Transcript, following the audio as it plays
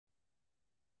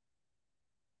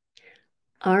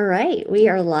All right, we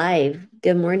are live.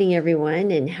 Good morning, everyone,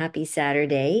 and happy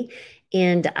Saturday.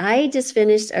 And I just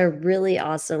finished a really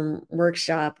awesome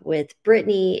workshop with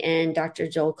Brittany and Dr.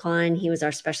 Joel Kahn. He was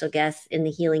our special guest in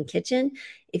the Healing Kitchen.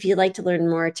 If you'd like to learn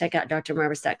more, check out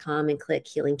drmarvis.com and click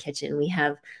Healing Kitchen. We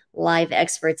have live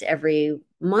experts every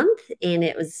month, and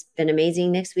it was been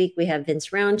amazing. Next week, we have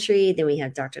Vince Roundtree, then we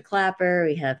have Dr. Clapper,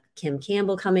 we have Kim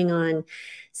Campbell coming on.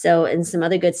 So, and some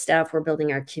other good stuff. We're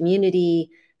building our community.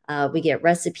 We get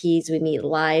recipes. We meet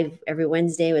live every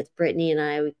Wednesday with Brittany and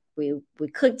I. We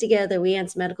cook together. We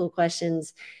answer medical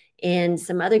questions and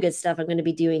some other good stuff. I'm going to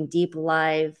be doing deep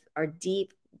live or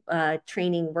deep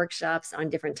training workshops on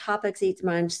different topics each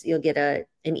month. So you'll get an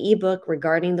ebook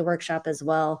regarding the workshop as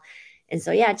well. And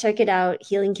so, yeah, check it out,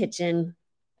 Healing Kitchen.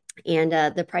 And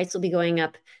the price will be going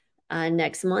up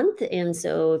next month. And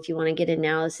so if you want to get in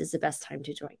now, this is the best time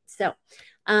to join. So,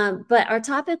 but our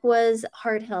topic was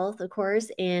heart health, of course,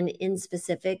 and in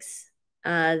specifics,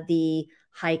 the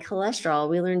high cholesterol.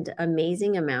 We learned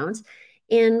amazing amounts.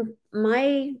 And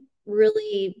my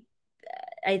really,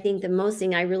 I think the most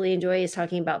thing I really enjoy is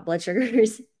talking about blood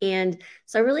sugars. And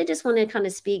so I really just want to kind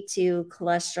of speak to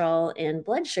cholesterol and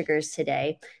blood sugars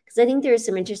today, because I think there's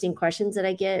some interesting questions that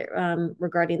I get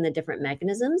regarding the different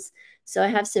mechanisms. So I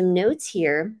have some notes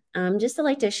here just to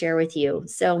like to share with you.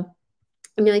 So,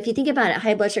 if you think about it,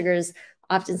 high blood sugar is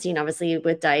often seen, obviously,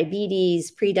 with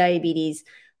diabetes, pre-diabetes,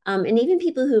 and even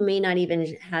people who may not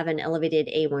even have an elevated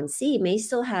A1C may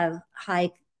still have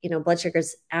high, blood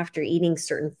sugars after eating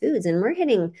certain foods, and we're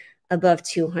hitting above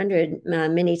 200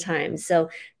 many times. So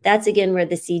that's again where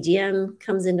the CGM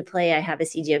comes into play. I have a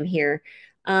CGM here.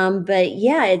 But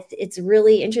yeah, it's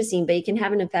really interesting, but it can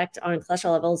have an effect on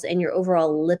cholesterol levels and your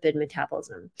overall lipid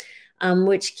metabolism,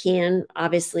 which can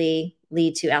obviously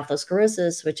lead to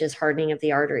atherosclerosis, which is hardening of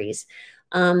the arteries.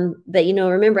 But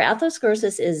remember,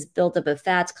 atherosclerosis is built up of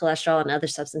fats, cholesterol, and other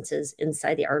substances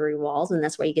inside the artery walls, and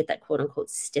that's why you get that quote unquote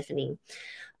stiffening.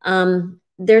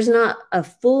 There's not a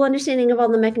full understanding of all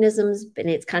the mechanisms, and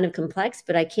it's kind of complex,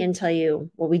 but I can tell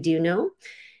you what we do know.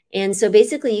 And so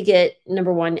basically, you get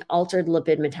number one, altered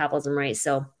lipid metabolism, right?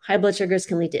 So high blood sugars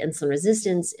can lead to insulin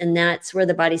resistance, and that's where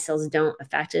the body cells don't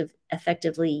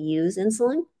effectively use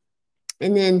insulin.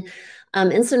 And then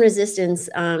insulin resistance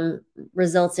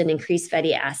results in increased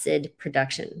fatty acid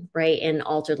production, right? And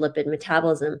altered lipid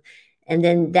metabolism. And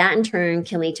then that in turn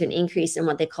can lead to an increase in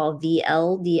what they call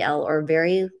VLDL, or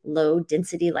very low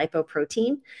density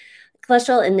lipoprotein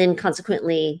cholesterol. And then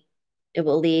consequently, it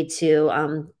will lead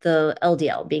to the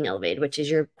LDL being elevated, which is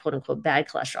your quote unquote bad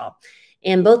cholesterol.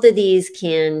 And both of these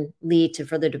can lead to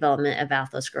further development of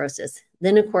atherosclerosis.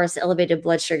 Then, of course, elevated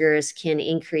blood sugars can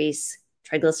increase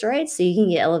triglycerides. So you can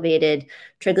get elevated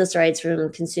triglycerides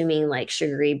from consuming like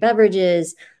sugary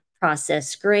beverages,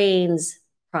 processed grains,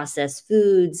 processed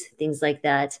foods, things like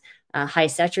that, high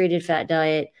saturated fat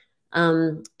diet.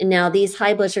 And now these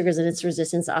high blood sugars and insulin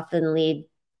resistance often lead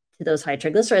to those high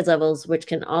triglycerides levels, which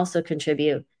can also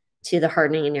contribute to the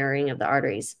hardening and narrowing of the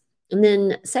arteries. And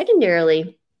then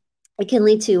secondarily, it can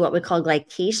lead to what we call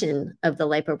glycation of the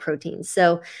lipoproteins.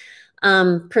 So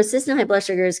persistent high blood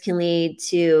sugars can lead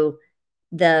to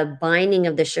the binding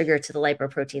of the sugar to the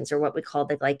lipoproteins, or what we call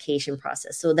the glycation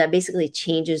process. So that basically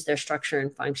changes their structure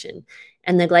and function.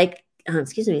 And the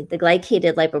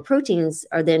glycated lipoproteins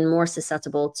are then more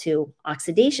susceptible to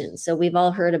oxidation. So we've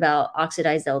all heard about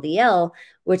oxidized LDL,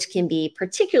 which can be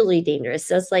particularly dangerous.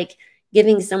 So it's like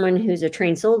giving someone who's a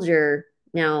trained soldier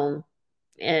now,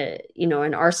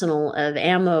 an arsenal of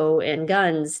ammo and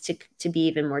guns to be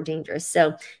even more dangerous.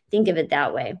 So think of it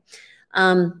that way.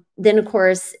 Then, of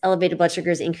course, elevated blood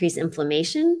sugars increase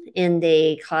inflammation, and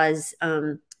they cause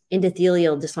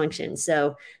endothelial dysfunction.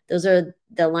 So those are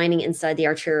the lining inside the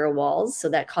arterial walls. So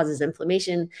that causes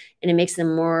inflammation, and it makes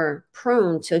them more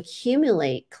prone to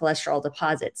accumulate cholesterol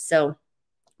deposits. So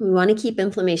we want to keep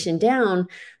inflammation down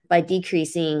by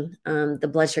decreasing the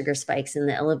blood sugar spikes and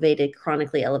the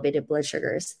chronically elevated blood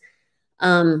sugars.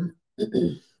 And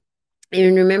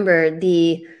remember,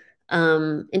 the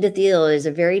endothelial is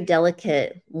a very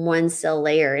delicate one cell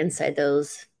layer inside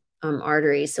those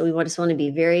arteries. So we just want to be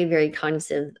very, very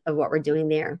cognizant of what we're doing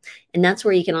there. And that's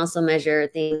where you can also measure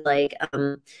things like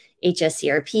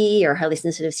HSCRP or highly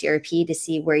sensitive CRP to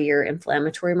see where your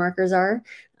inflammatory markers are.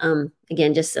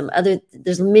 Again, just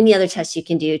there's many other tests you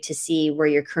can do to see where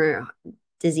your current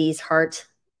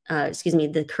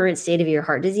the current state of your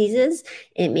heart disease is.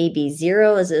 It may be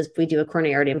 0, as if we do a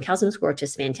coronary artery calcium score, which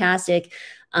is fantastic.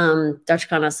 Dr.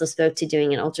 Khan also spoke to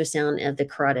doing an ultrasound of the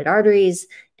carotid arteries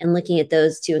and looking at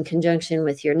those two in conjunction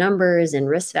with your numbers and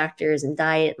risk factors and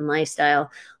diet and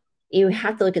lifestyle. You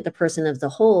have to look at the person as a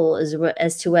whole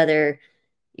as to whether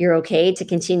you're okay to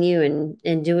continue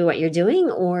and do what you're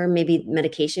doing, or maybe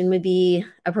medication would be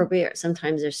appropriate.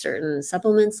 Sometimes there's certain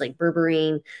supplements like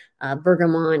berberine,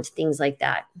 bergamot, things like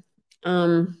that.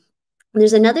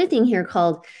 There's another thing here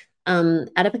called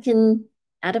adipokine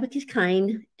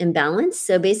imbalance.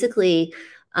 So basically,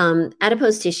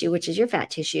 adipose tissue, which is your fat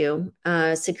tissue,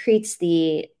 secretes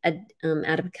the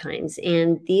adipokines,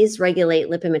 and these regulate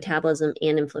lipid metabolism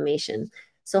and inflammation.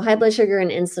 So high blood sugar and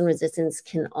insulin resistance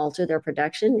can alter their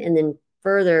production and then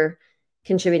further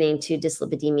contributing to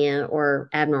dyslipidemia or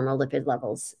abnormal lipid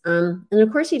levels. And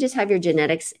of course, you just have your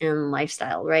genetics and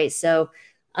lifestyle, right? So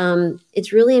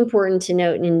it's really important to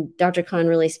note, and Dr. Khan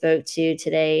really spoke to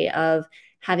today, of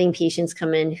having patients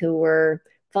come in who were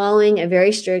following a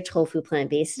very strict whole food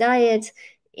plant-based diet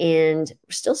and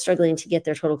still struggling to get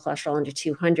their total cholesterol under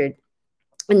 200.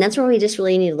 And that's where we just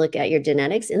really need to look at your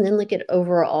genetics and then look at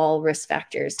overall risk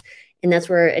factors. And that's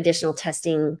where additional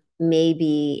testing may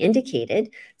be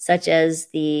indicated, such as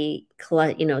the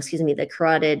carotid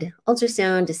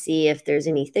ultrasound to see if there's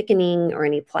any thickening or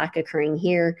any plaque occurring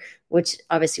here, which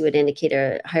obviously would indicate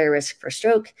a higher risk for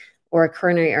stroke, or a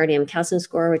coronary artery calcium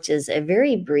score, which is a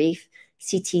very brief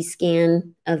CT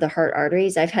scan of the heart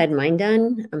arteries. I've had mine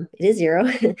done. It is 0,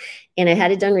 and I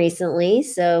had it done recently.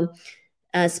 So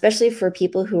especially for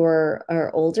people who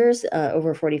are older,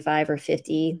 over 45 or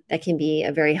 50, that can be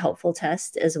a very helpful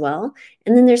test as well.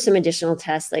 And then there's some additional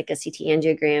tests like a CT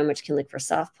angiogram, which can look for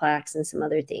soft plaques and some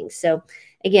other things. So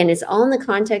again, it's all in the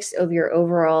context of your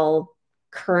overall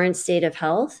current state of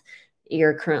health,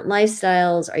 your current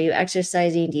lifestyles. Are you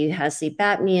exercising? Do you have sleep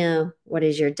apnea? What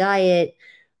is your diet?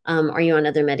 Are you on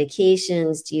other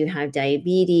medications? Do you have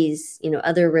diabetes?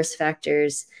 Other risk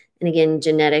factors. And again,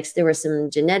 genetics, there were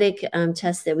some genetic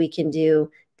tests that we can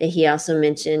do that he also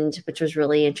mentioned, which was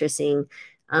really interesting.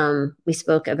 We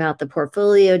spoke about the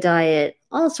portfolio diet,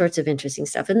 all sorts of interesting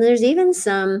stuff. And there's even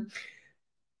some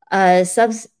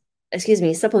supplements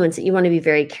that you want to be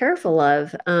very careful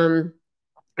of.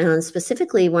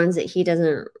 Specifically ones that he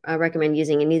doesn't recommend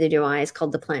using, and neither do I, is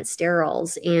called the plant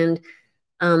sterols. And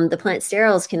the plant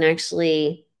sterols can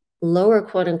actually lower,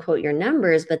 quote unquote, your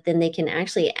numbers, but then they can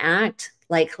actually act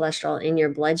like cholesterol in your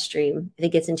bloodstream if it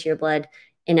gets into your blood,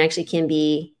 and actually can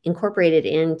be incorporated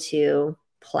into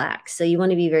plaques. So you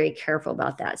want to be very careful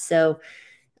about that. So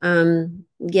again,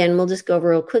 we'll just go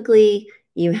over real quickly.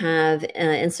 You have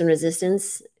insulin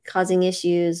resistance causing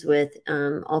issues with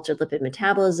altered lipid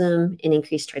metabolism and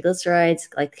increased triglycerides,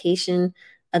 glycation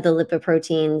of the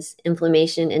lipoproteins,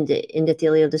 inflammation and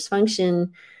endothelial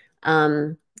dysfunction,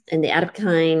 and the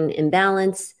adipokine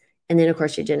imbalance, and then of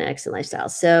course your genetics and lifestyle.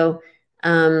 So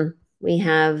we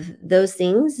have those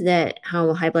things that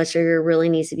how high blood sugar really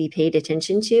needs to be paid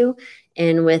attention to.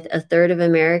 And with a third of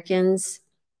Americans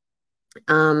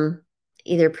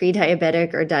either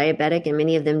pre-diabetic or diabetic, and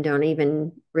many of them don't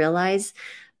even realize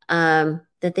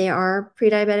that they are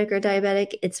pre-diabetic or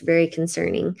diabetic, it's very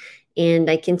concerning. And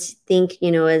I can think,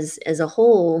 as a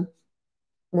whole,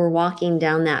 we're walking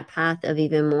down that path of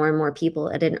even more and more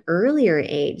people at an earlier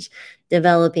age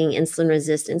developing insulin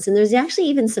resistance. And there's actually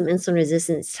even some insulin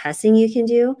resistance testing you can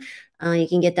do. You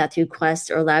can get that through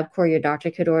Quest or LabCorp. Your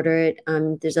doctor could order it.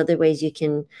 There's other ways you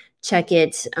can check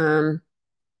it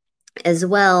as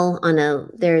well.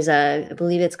 I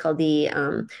believe it's called the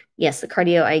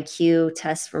Cardio IQ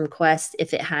test from Quest.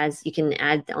 If it has, you can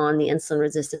add on the insulin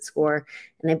resistance score.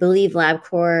 And I believe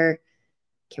LabCorp,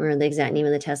 can't remember the exact name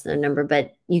of the test and the number,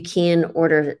 but you can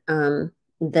order the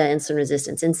insulin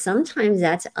resistance. And sometimes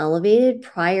that's elevated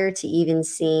prior to even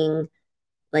seeing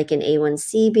like an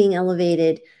A1C being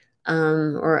elevated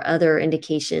or other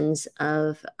indications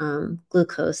of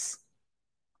glucose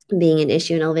being an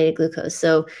issue in elevated glucose.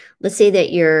 So let's say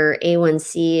that your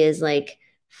A1C is like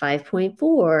 5.4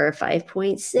 or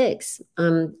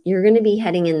 5.6. You're going to be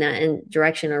heading in that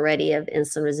direction already of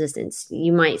insulin resistance.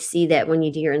 You might see that when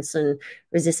you do your insulin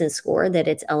resistance score that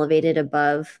it's elevated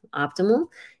above optimal.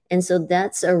 And so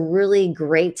that's a really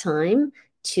great time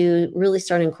to really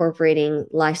start incorporating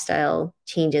lifestyle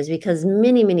changes, because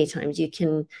many, many times you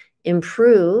can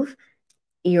improve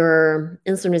your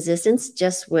insulin resistance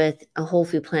just with a whole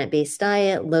food plant-based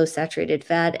diet, low saturated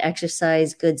fat,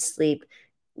 exercise, good sleep.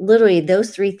 Literally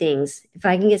those 3 things. If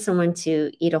I can get someone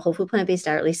to eat a whole food plant-based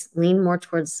diet, or at least lean more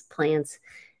towards plants,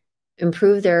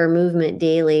 improve their movement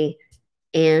daily,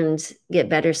 and get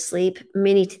better sleep,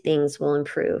 many things will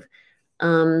improve.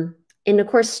 And of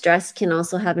course, stress can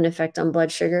also have an effect on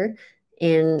blood sugar.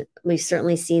 And we've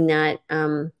certainly seen that.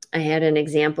 I had an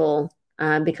example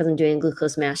because I'm doing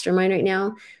Glucose Mastermind right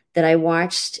now, that I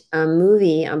watched a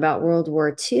movie about World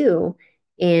War II.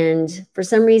 And for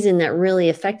some reason that really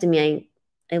affected me.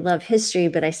 I love history,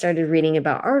 but I started reading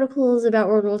about articles about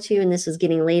World War II, and this was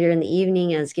getting later in the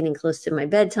evening. I was getting close to my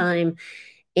bedtime.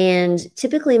 And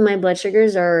typically my blood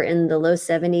sugars are in the low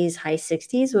 70s, high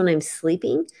 60s when I'm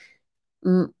sleeping.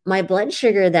 My blood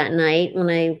sugar that night, when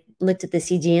I looked at the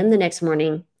CGM the next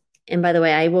morning, and by the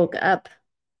way, I woke up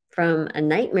from a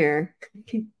nightmare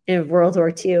in World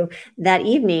War II that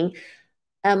evening.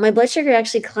 My blood sugar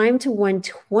actually climbed to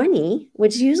 120,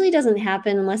 which usually doesn't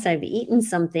happen unless I've eaten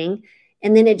something.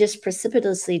 And then it just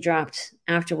precipitously dropped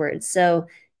afterwards. So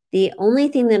the only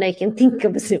thing that I can think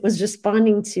of is it was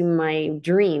responding to my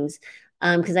dreams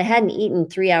because I hadn't eaten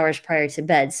 3 hours prior to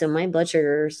bed. So my blood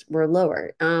sugars were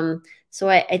lower. So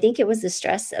I think it was the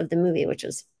stress of the movie, which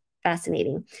was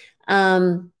fascinating.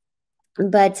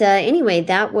 But anyway,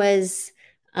 that was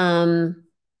a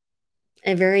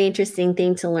very interesting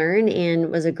thing to learn and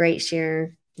was a great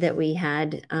share that we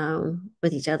had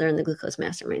with each other in the Glucose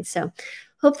Mastermind. So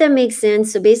hope that makes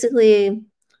sense. So basically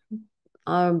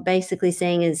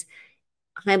saying is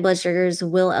high blood sugars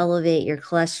will elevate your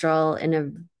cholesterol in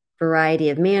a variety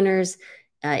of manners,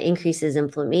 increases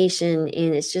inflammation,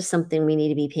 and it's just something we need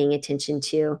to be paying attention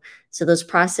to. So those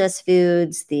processed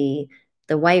foods, the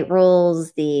white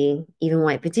rolls, the even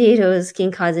white potatoes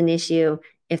can cause an issue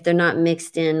if they're not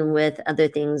mixed in with other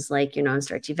things like your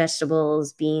non-starchy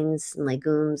vegetables, beans, and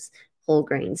legumes, whole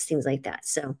grains, things like that.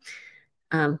 So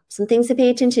some things to pay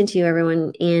attention to,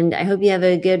 everyone. And I hope you have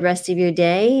a good rest of your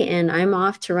day. And I'm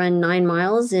off to run 9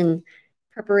 miles in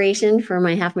preparation for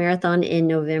my half marathon in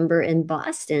November in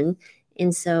Boston.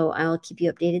 And so I'll keep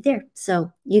you updated there.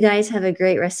 So you guys have a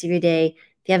great rest of your day.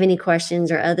 If you have any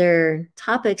questions or other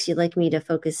topics you'd like me to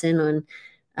focus in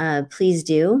on, please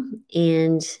do.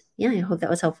 And yeah, I hope that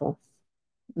was helpful.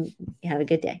 You have a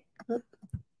good day. Oh,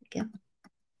 yeah.